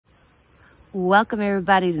Welcome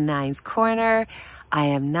everybody to Nine's Corner. I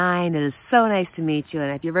am Nine. It is so nice to meet you.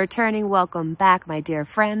 And if you're returning, welcome back, my dear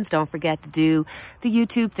friends. Don't forget to do the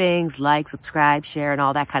YouTube things, like, subscribe, share, and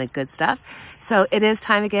all that kind of good stuff. So it is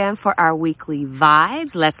time again for our weekly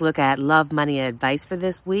vibes. Let's look at love, money, and advice for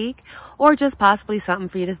this week, or just possibly something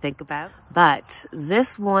for you to think about. But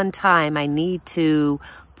this one time I need to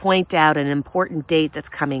point out an important date that's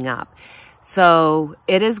coming up. So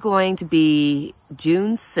it is going to be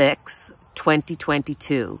June 6th,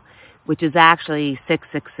 2022, which is actually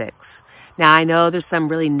 666. Now, I know there's some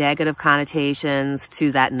really negative connotations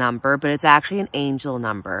to that number, but it's actually an angel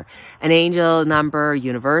number. An angel number,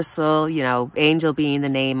 universal, angel being the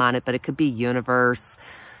name on it, but it could be universe,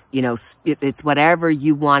 it's whatever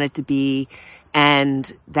you want it to be.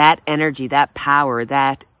 And that energy, that power,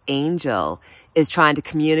 that angel is trying to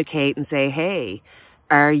communicate and say, hey,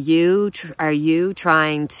 are you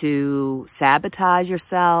trying to sabotage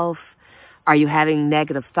yourself? Are you having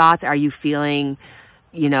negative thoughts? Are you feeling,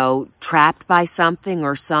 trapped by something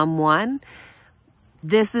or someone?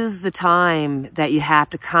 This is the time that you have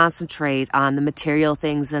to concentrate on the material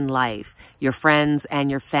things in life, your friends and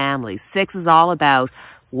your family. 6 is all about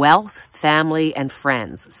wealth, family, and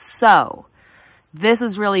friends. So this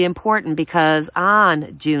is really important because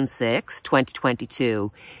on June 6,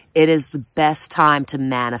 2022, it is the best time to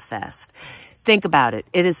manifest. Think about it.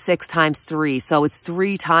 It is 6 times 3. So it's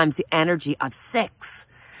 3 times the energy of 6.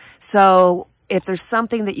 So if there's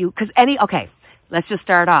something that okay, let's just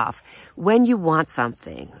start off. When you want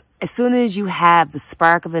something, as soon as you have the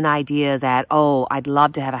spark of an idea that, oh, I'd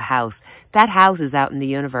love to have a house, that house is out in the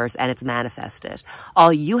universe and it's manifested.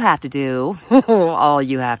 All you have to do,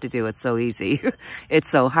 it's so easy.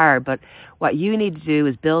 It's so hard. But what you need to do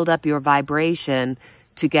is build up your vibration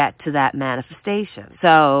to get to that manifestation.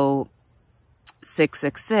 So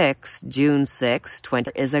 666, June 6,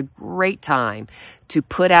 20, is a great time to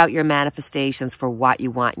put out your manifestations for what you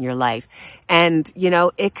want in your life. And,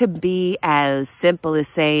 it could be as simple as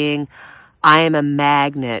saying, I am a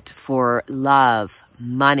magnet for love,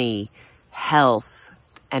 money, health,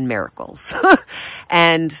 and miracles.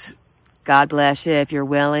 And God bless you if you're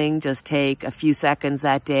willing. Just take a few seconds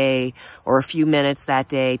that day or a few minutes that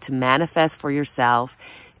day to manifest for yourself.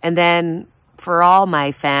 And then for all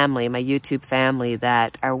my family, my YouTube family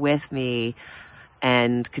that are with me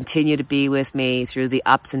and continue to be with me through the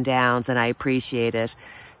ups and downs, and I appreciate it,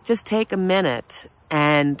 just take a minute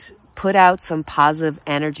and put out some positive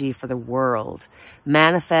energy for the world.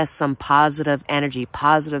 Manifest some positive energy,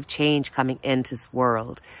 positive change coming into this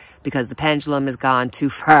world, because the pendulum has gone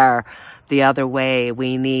too far the other way.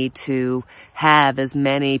 We need to have as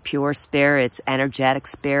many pure spirits, energetic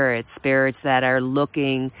spirits that are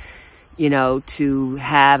looking to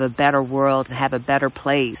have a better world and have a better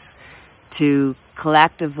place, to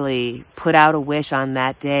collectively put out a wish on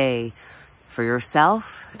that day for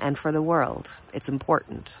yourself and for the world. It's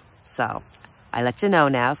important. So I let you know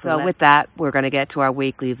now. So with that, we're going to get to our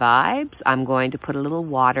weekly vibes. I'm going to put a little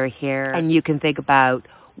water here, and you can think about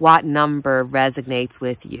what number resonates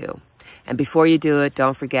with you. And before you do it,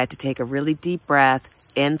 don't forget to take a really deep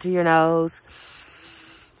breath in through your nose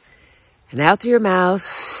and out through your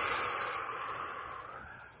mouth,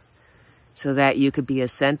 so that you could be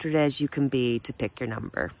as centered as you can be to pick your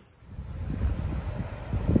number.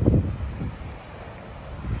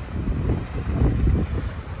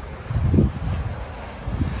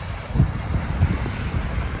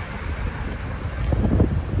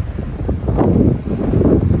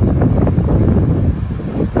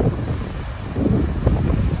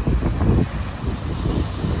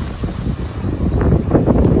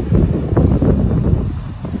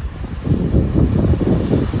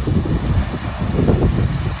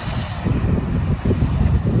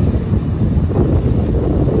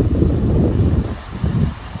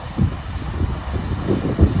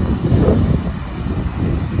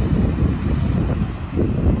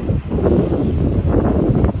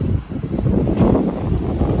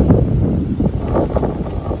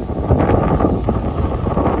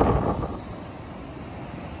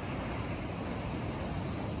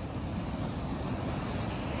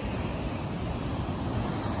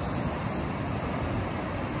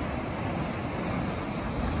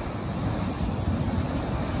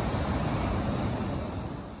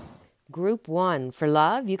 Group 1, for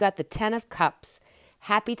love, you got the 10 of Cups.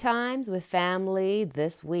 Happy times with family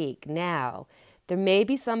this week. Now, there may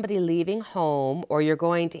be somebody leaving home, or you're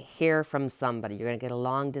going to hear from somebody. You're going to get a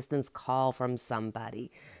long distance call from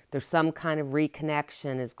somebody. There's some kind of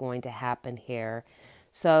reconnection is going to happen here.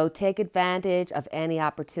 So take advantage of any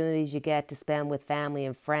opportunities you get to spend with family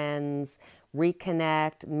and friends.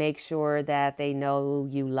 Reconnect. Make sure that they know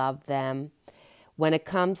you love them. When it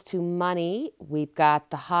comes to money, we've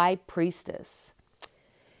got the High Priestess.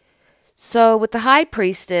 So with the High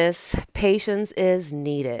Priestess, patience is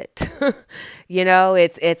needed. You know,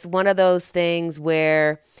 it's one of those things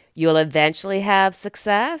where you'll eventually have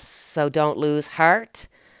success, so don't lose heart.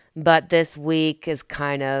 But this week is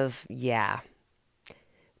kind of,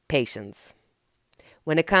 patience.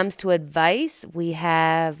 When it comes to advice, we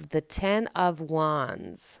have the Ten of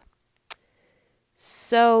Wands.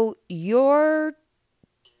 So your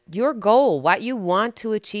goal, what you want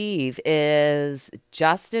to achieve, is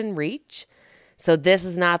just in reach. So this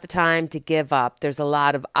is not the time to give up. There's a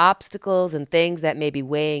lot of obstacles and things that may be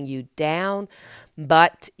weighing you down,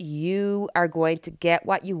 but you are going to get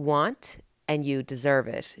what you want and you deserve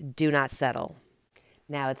it. Do not settle.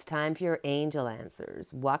 Now it's time for your angel answers.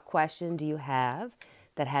 What question do you have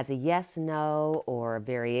that has a yes, no, or a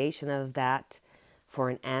variation of that for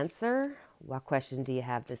an answer? What question do you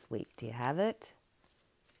have this week? Do you have it?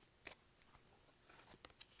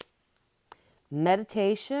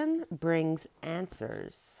 Meditation brings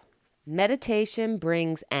answers. Meditation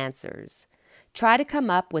brings answers. Try to come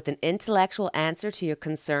up with an intellectual answer to your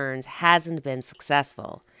concerns hasn't been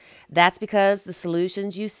successful. That's because the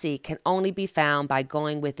solutions you seek can only be found by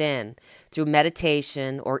going within through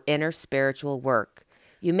meditation or inner spiritual work.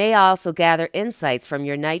 You may also gather insights from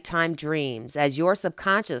your nighttime dreams as your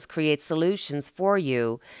subconscious creates solutions for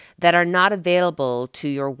you that are not available to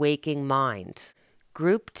your waking mind.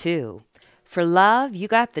 Group 2. For love, you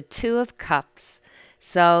got the Two of Cups.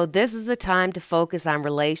 So this is the time to focus on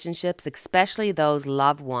relationships, especially those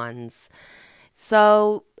loved ones.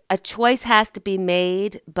 So a choice has to be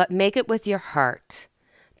made, but make it with your heart.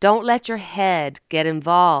 Don't let your head get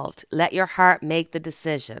involved. Let your heart make the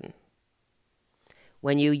decision.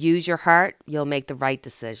 When you use your heart, you'll make the right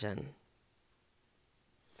decision.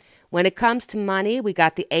 When it comes to money, we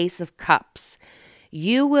got the Ace of Cups.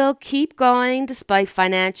 You will keep going despite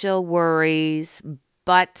financial worries,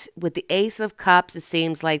 but with the Ace of Cups, it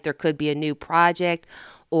seems like there could be a new project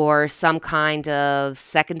or some kind of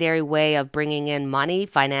secondary way of bringing in money,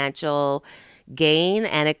 financial gain,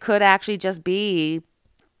 and it could actually just be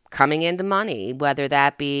coming into money, whether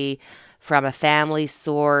that be from a family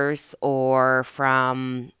source or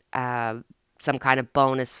from some kind of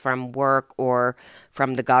bonus from work or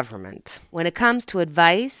from the government. When it comes to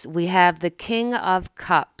advice, we have the King of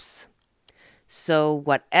Cups. So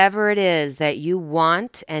whatever it is that you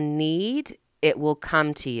want and need, it will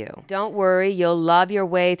come to you. Don't worry, you'll love your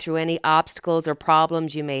way through any obstacles or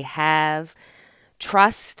problems you may have.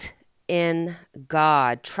 Trust in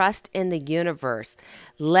God. Trust in the universe.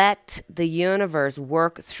 Let the universe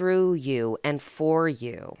work through you and for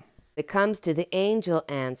you. When it comes to the angel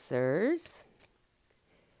answers,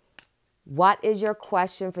 what is your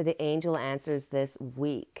question for the angel answers this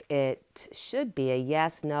week? It should be a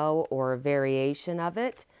yes, no, or a variation of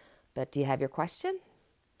it. But do you have your question?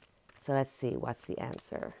 So let's see, what's the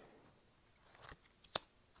answer?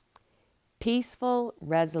 Peaceful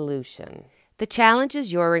resolution. The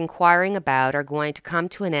challenges you're inquiring about are going to come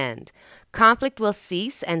to an end. Conflict will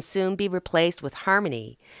cease and soon be replaced with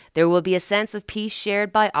harmony. There will be a sense of peace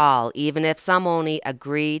shared by all, even if some only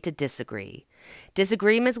agree to disagree.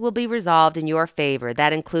 Disagreements will be resolved in your favor.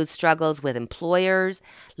 That includes struggles with employers,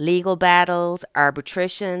 legal battles,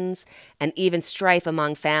 arbitrations, and even strife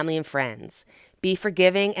among family and friends. Be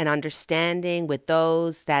forgiving and understanding with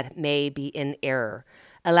those that may be in error.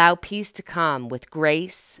 Allow peace to come with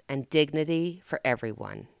grace and dignity for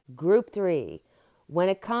everyone. Group 3. When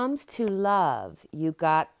it comes to love, you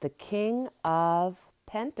got the King of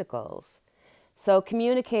Pentacles. So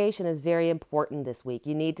communication is very important this week.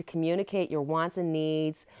 You need to communicate your wants and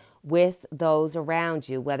needs with those around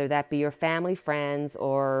you, whether that be your family, friends,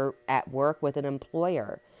 or at work with an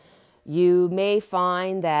employer. You may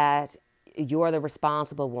find that you're the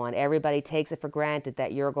responsible one. Everybody takes it for granted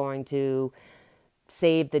that you're going to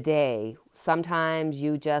save the day. Sometimes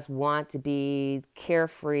you just want to be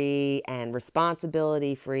carefree and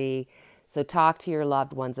responsibility free. So talk to your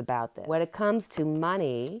loved ones about this. When it comes to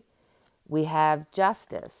money, we have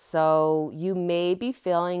justice. So you may be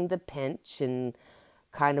feeling the pinch and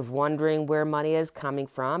kind of wondering where money is coming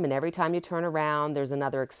from. And every time you turn around, there's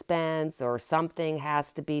another expense or something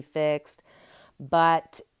has to be fixed.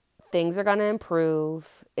 But things are going to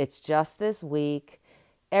improve. It's just this week.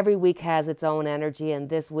 Every week has its own energy, and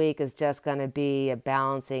this week is just going to be a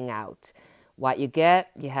balancing out. What you get,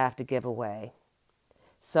 you have to give away.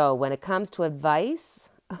 So when it comes to advice,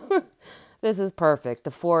 this is perfect,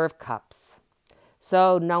 the Four of Cups.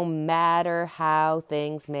 So no matter how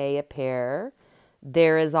things may appear,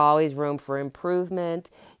 There is always room for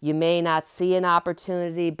improvement. You may not see an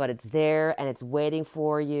opportunity, but it's there and it's waiting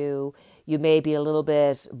for you. You may be a little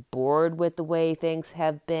bit bored with the way things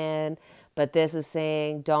have been, but this is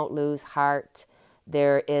saying don't lose heart.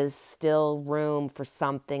 There is still room for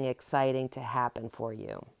something exciting to happen for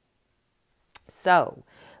you. So,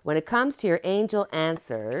 when it comes to your angel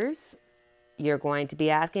answers, you're going to be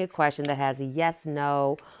asking a question that has a yes,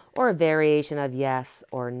 no, or a variation of yes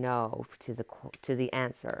or no to the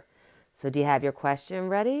answer. So do you have your question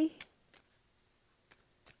ready?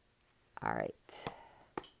 All right.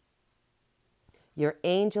 Your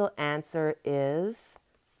angel answer is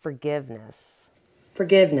forgiveness.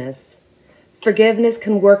 Forgiveness. Forgiveness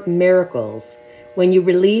can work miracles. When you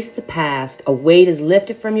release the past, a weight is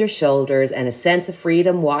lifted from your shoulders and a sense of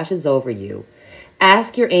freedom washes over you.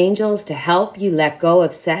 Ask your angels to help you let go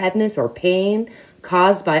of sadness or pain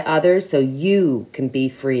caused by others so you can be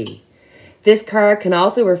free. This card can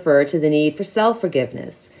also refer to the need for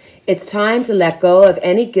self-forgiveness. It's time to let go of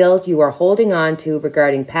any guilt you are holding on to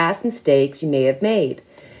regarding past mistakes you may have made.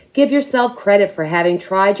 Give yourself credit for having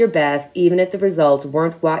tried your best even if the results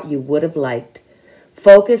weren't what you would have liked.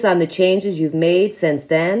 Focus on the changes you've made since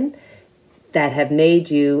then that have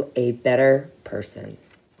made you a better person.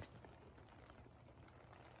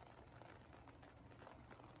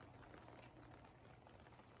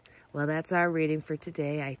 Well, that's our reading for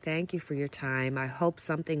today. I thank you for your time. I hope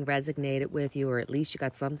something resonated with you, or at least you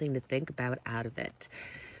got something to think about out of it.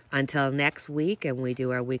 Until next week, and we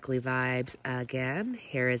do our weekly vibes again,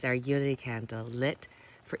 here is our unity candle lit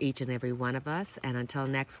for each and every one of us. And until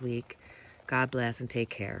next week, God bless and take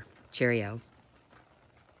care. Cheerio.